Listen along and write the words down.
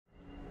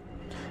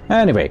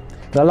Anyway,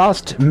 the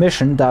last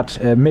mission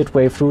that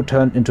midway through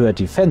turned into a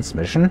defense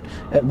mission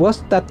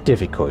wasn't that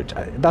difficult.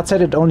 That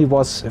said, it only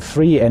was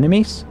 3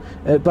 enemies,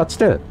 but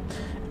still.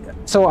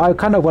 So I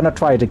kind of want to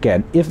try it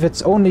again, if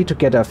it's only to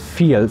get a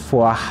feel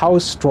for how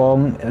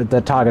strong the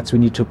targets we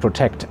need to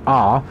protect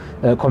are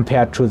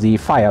compared to the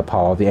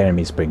firepower the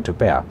enemies bring to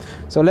bear.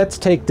 So let's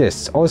take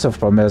this, also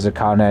from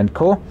Merzikana &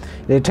 Co.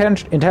 The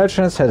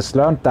intelligence has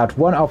learned that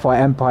one of our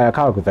Empire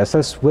cargo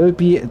vessels will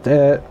be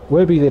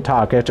the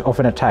target of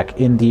an attack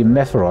in the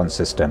Metheron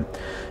system.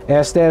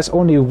 As there's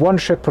only one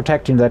ship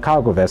protecting the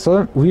cargo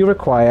vessel, we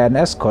require an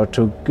escort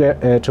to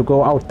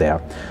go out there.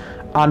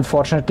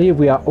 Unfortunately,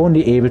 we are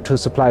only able to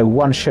supply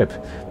 1 ship.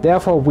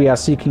 Therefore, we are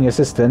seeking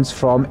assistance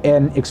from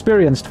an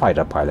experienced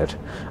fighter pilot.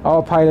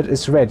 Our pilot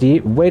is ready,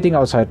 waiting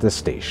outside the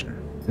station.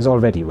 Is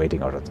already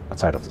waiting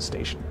outside of the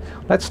station.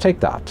 Let's take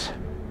that.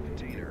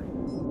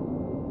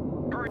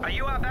 Are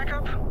you our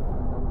backup?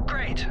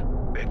 Great.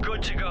 We're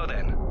good to go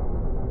then.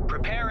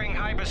 Preparing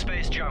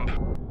hyperspace jump.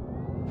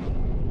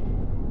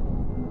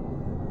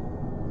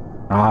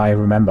 I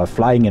remember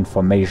flying in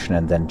formation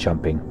and then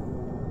jumping.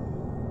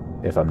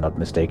 If I'm not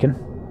mistaken.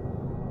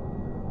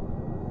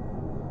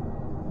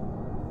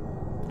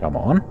 Come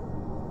on.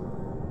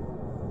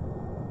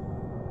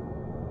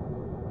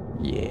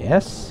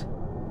 Yes.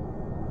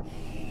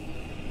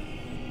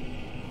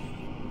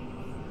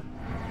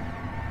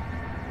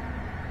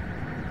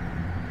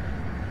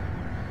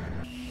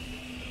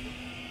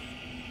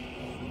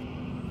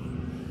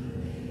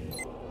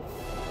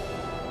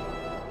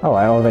 Oh,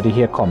 I already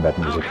hear combat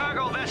music. Our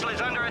cargo vessel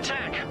is under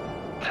attack.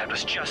 That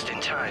was just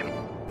in time.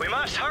 We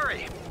must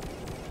hurry.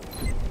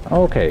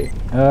 Okay,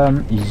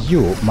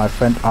 you, my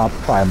friend, are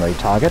primary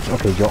target.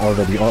 Okay, you're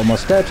already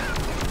almost dead.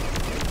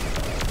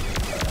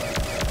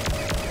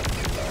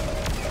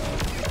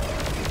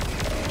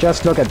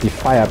 Just look at the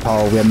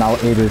firepower we are now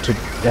able to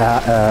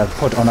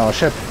put on our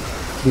ship.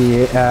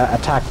 The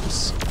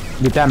attacks,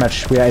 the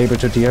damage we are able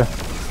to deal.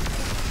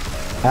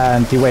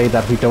 And the way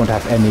that we don't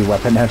have any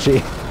weapon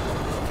energy.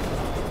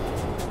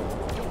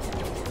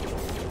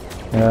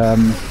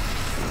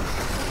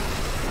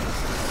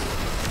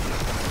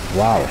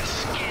 Wow.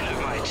 Skin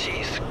of my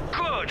teeth.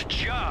 Good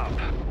job.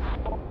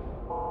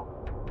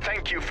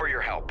 Thank you for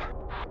your help.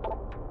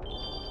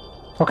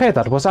 Okay,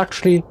 that was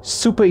actually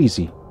super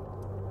easy.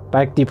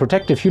 Like, the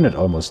protective unit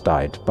almost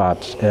died,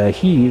 but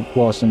he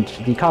wasn't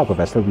the cargo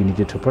vessel we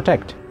needed to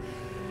protect.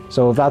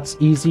 So that's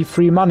easy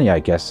free money, I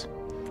guess.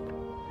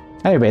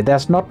 Anyway,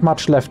 there's not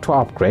much left to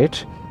upgrade,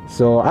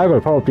 so I will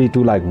probably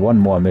do like 1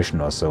 more mission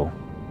or so.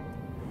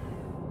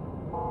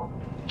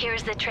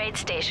 Here's the trade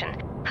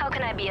station. How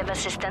can I be of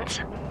assistance?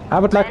 I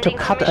would like to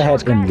cut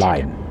ahead in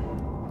line.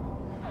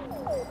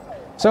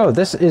 So,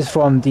 this is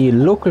from the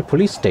local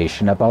police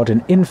station about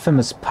an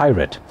infamous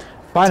pirate.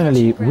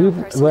 Finally, we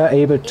were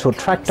able to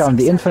track down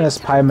the infamous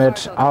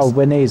pirate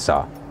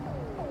Awenasa.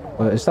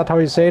 Is that how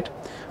you say it?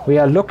 We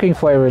are looking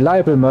for a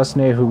reliable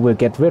mercenary who will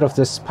get rid of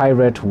this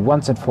pirate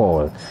once and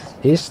for all.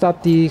 Is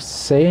that the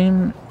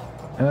same?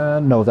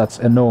 No, that's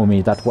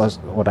Anomi. That was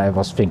what I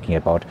was thinking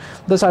about.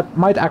 This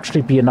might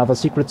actually be another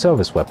Secret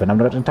Service weapon. I'm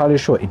not entirely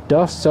sure. It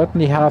does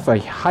certainly have a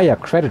higher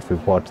credit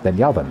reward than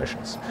the other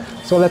missions.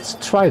 So let's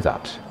try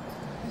that.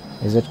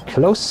 Is it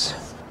close?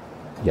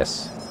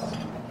 Yes.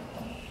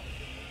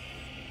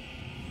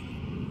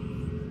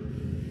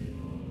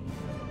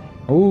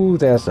 Oh,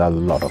 there's a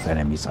lot of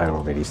enemies I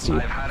already see.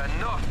 I've had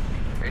enough.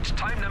 It's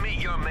time to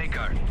meet your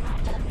maker.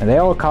 And they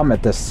all come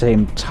at the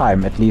same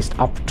time, at least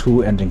up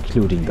to and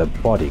including the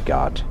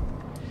bodyguard.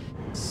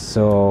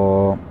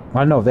 So...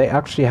 well, no, they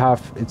actually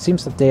have... it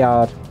seems that they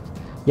are...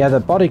 yeah, the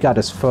bodyguard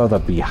is further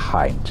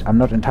behind. I'm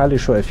not entirely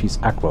sure if he's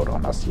aggroed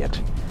on us yet.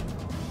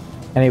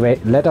 Anyway,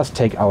 let us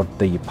take out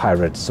the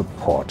pirate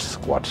support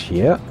squad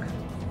here.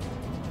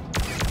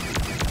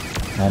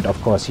 And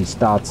of course he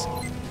starts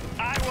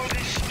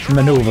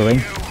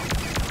maneuvering.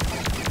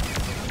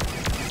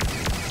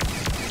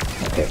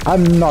 Okay,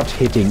 I'm not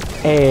hitting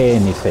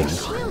anything.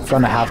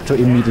 Gonna have to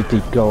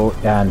immediately go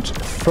and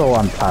throw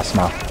on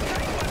plasma.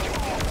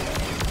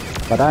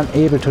 But I'm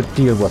able to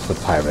deal with the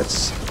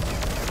pirates.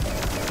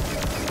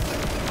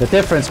 The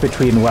difference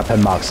between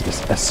weapon marks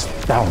is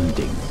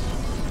astounding.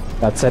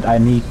 That said, I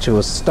need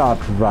to start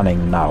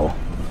running now.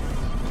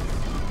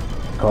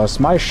 Because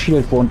my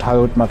shield won't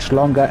hold much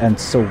longer, and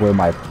so will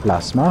my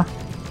plasma.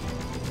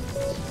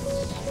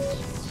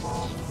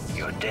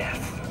 Your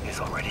death is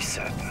already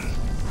certain.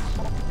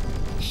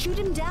 Shoot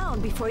him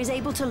down before he's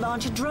able to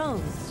launch a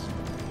drone.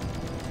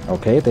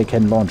 Okay, they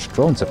can launch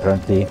drones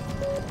apparently.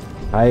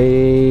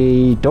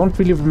 I don't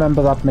really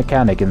remember that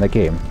mechanic in the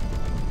game.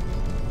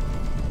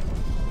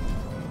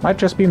 Might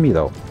just be me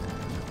though.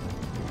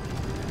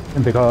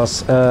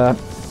 Because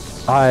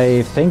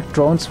I think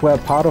drones were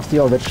part of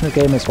the original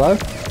game as well,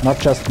 not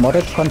just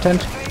modded content.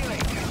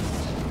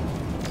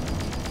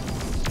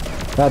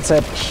 That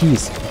said,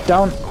 he's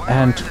down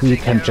and we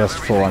can just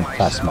throw on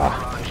plasma.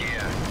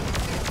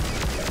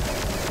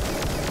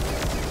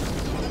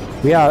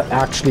 We are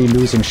actually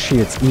losing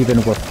shields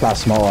even with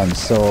plasma on,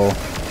 so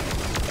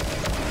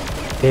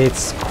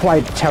It's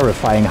quite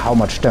terrifying how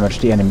much damage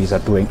the enemies are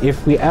doing.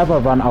 If we ever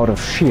run out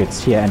of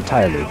shields here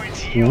entirely,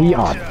 we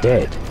are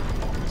dead.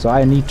 So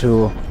I need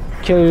to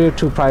kill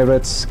 2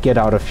 pirates, get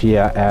out of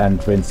here,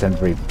 and rinse and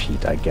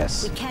repeat, I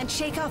guess. We can't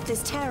shake off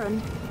this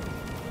Terran.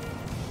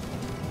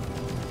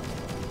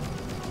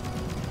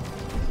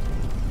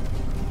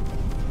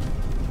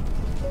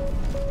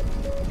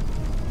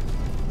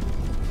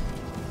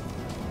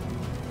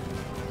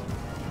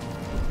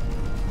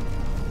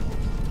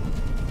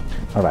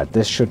 Alright,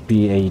 this should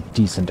be a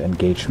decent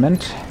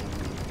engagement.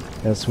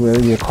 As will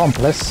the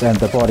accomplice and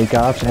the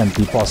bodyguard and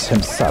the boss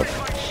himself.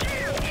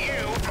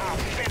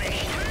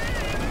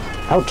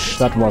 Ouch,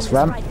 that was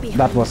ram.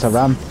 That was a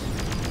ram.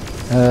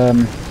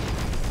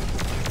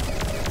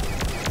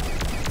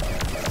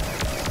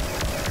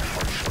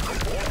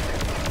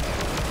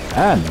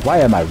 And why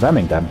am I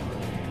ramming them?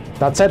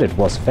 That said, it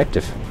was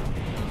effective.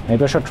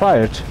 Maybe I should try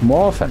it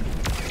more often.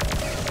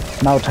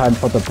 Now time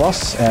for the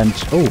boss, and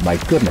oh my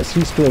goodness,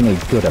 he's doing a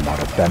good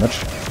amount of damage.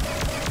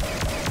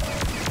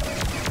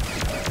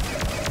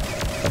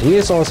 But he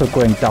is also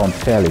going down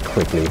fairly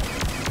quickly.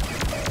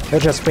 They're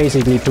just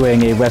basically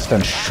doing a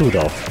western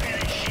shoot-off.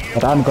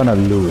 But I'm gonna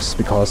lose,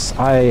 because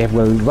I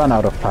will run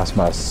out of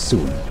plasma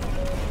soon.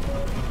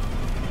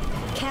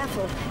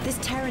 Careful, this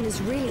Terran is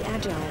really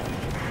agile.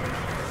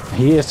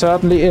 He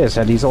certainly is,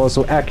 and he's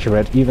also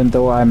accurate, even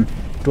though I'm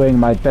doing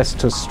my best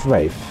to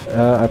strafe.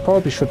 I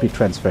probably should be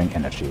transferring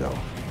energy, though.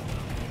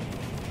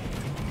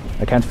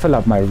 I can fill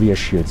up my rear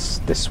shields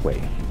this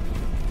way.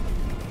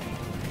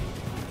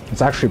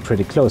 It's actually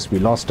pretty close. We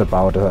lost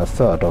about a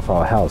third of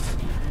our health,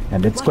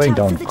 and it's going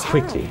down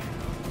quickly.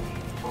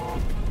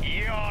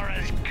 You're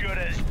as good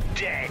as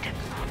dead.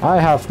 I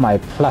have my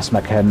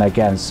plasma cannon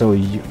again, so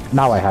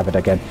now I have it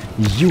again.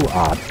 You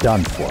are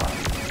done for.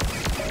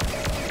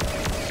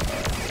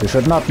 You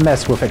should not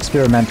mess with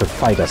experimental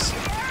fighters.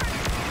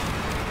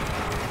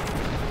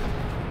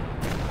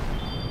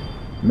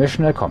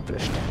 Mission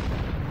accomplished.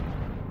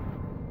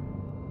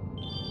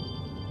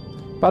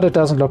 But it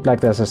doesn't look like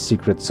there's a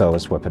secret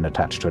service weapon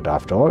attached to it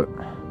after all.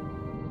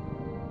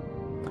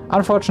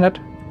 Unfortunate,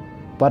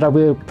 but I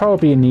will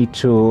probably need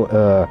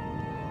to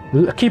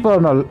keep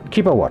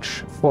a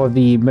watch for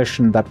the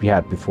mission that we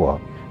had before,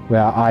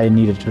 where I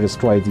needed to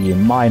destroy the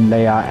mine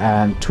layer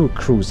and 2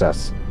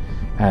 cruisers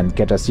and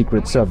get a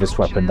secret service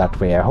weapon that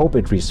way. I hope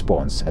it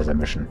respawns as a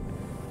mission.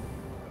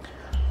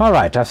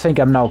 Alright, I think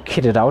I'm now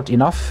kitted out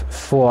enough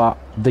for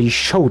the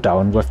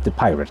showdown with the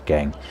pirate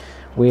gang.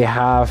 We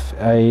have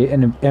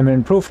an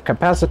improved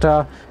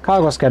capacitor,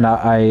 cargo scanner.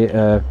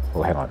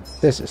 Oh, hang on.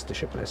 This is the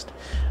ship list.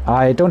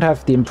 I don't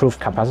have the improved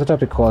capacitor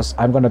because,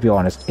 I'm gonna be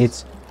honest,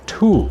 it's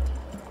 2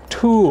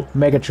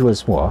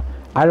 megajoules more.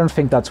 I don't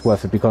think that's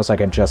worth it because I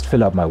can just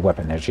fill up my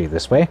weapon energy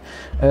this way.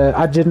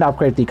 I didn't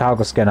upgrade the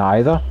cargo scanner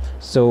either,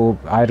 so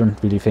I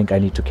don't really think I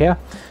need to care.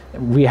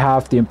 We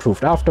have the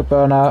improved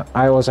afterburner.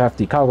 I also have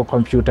the cargo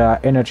computer,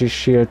 energy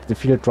shield, the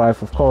field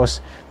drive, of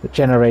course, the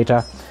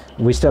generator.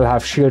 We still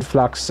have shield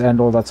flux and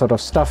all that sort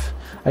of stuff.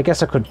 I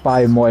guess I could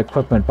buy more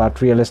equipment,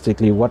 but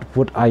realistically, what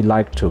would I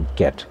like to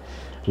get?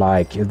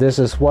 Like, this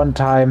is one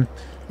time.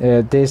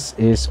 This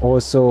is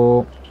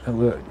also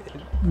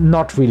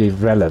not really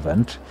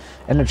relevant.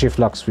 Energy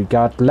flux we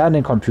got.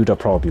 Landing computer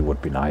probably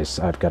would be nice,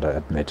 I've got to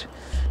admit.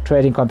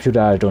 Trading computer,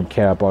 I don't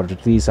care about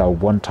it. These are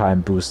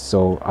one-time boosts,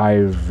 so I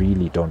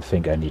really don't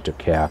think I need to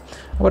care.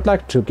 I would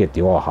like to get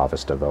the ore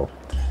harvester, though.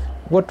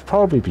 Would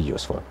probably be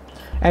useful.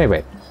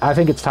 Anyway, I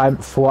think it's time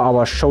for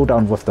our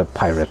showdown with the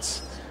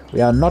pirates.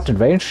 We are not in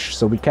range,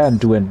 so we can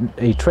do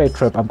a trade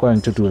trip. I'm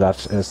going to do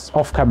that as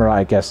off-camera,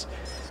 I guess.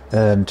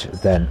 And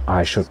then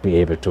I should be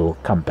able to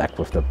come back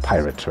with the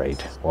pirate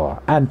trade,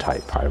 or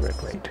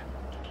anti-pirate raid.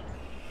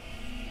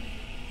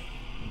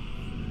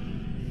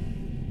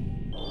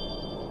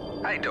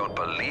 I don't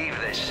believe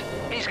this.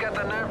 He's got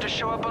the nerve to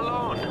show up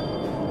alone.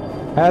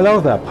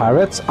 Hello there,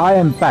 pirates. I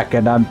am back,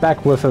 and I'm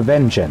back with a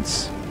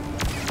vengeance.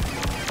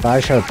 I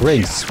shall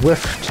bring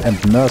swift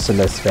and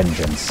merciless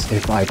vengeance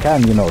if I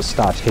can, you know,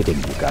 start hitting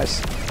you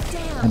guys.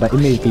 And I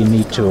immediately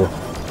need to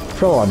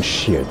throw on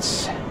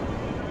shields.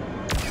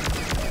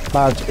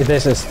 But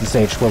this is the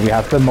stage where we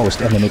have the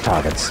most enemy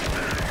targets.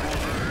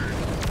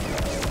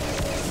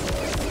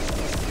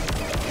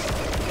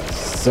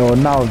 So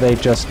now they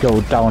just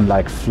go down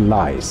like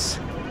flies.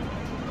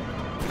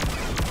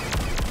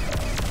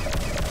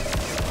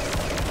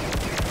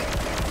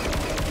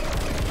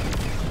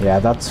 Yeah,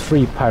 that's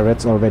 3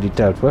 pirates already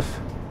dealt with.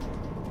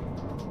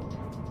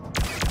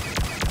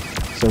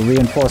 So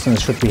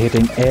reinforcements should be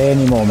hitting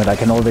any moment. I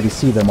can already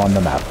see them on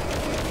the map.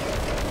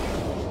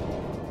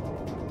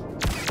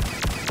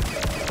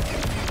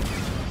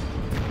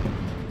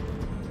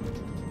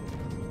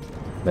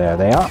 There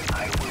they are.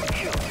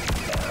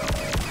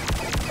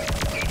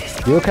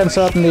 You can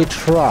certainly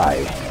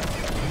try.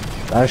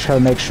 I shall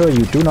make sure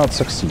you do not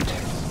succeed.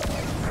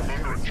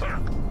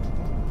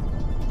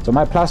 So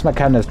my plasma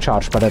cannon is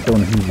charged, but I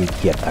don't need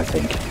it yet, I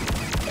think.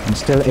 I'm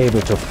still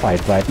able to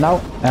fight right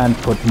now and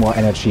put more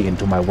energy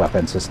into my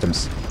weapon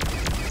systems.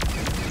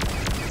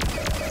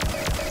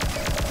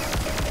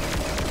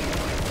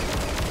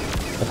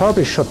 I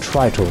probably should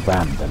try to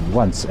ram them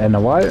once in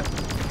a while.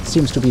 It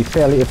seems to be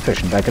fairly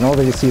efficient. I can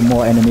already see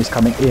more enemies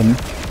coming in.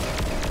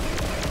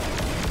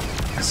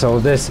 So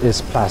this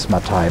is plasma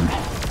time.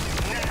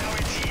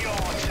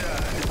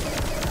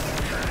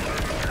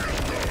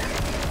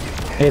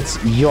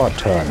 It's your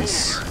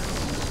turns.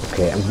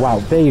 Okay, wow,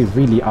 they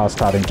really are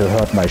starting to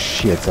hurt my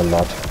shields a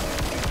lot.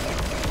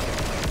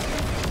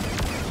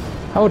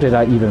 How did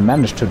I even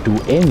manage to do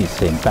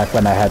anything back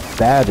when I had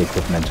bad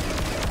equipment?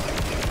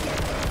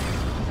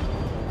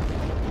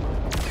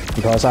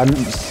 Because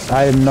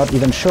I'm not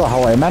even sure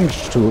how I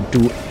managed to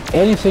do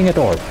anything at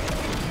all.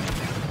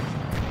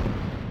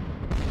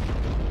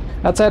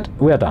 That said,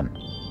 we're done.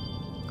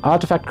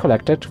 Artifact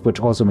collected, which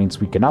also means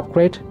we can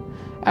upgrade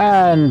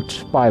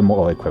and buy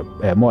more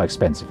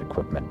expensive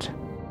equipment.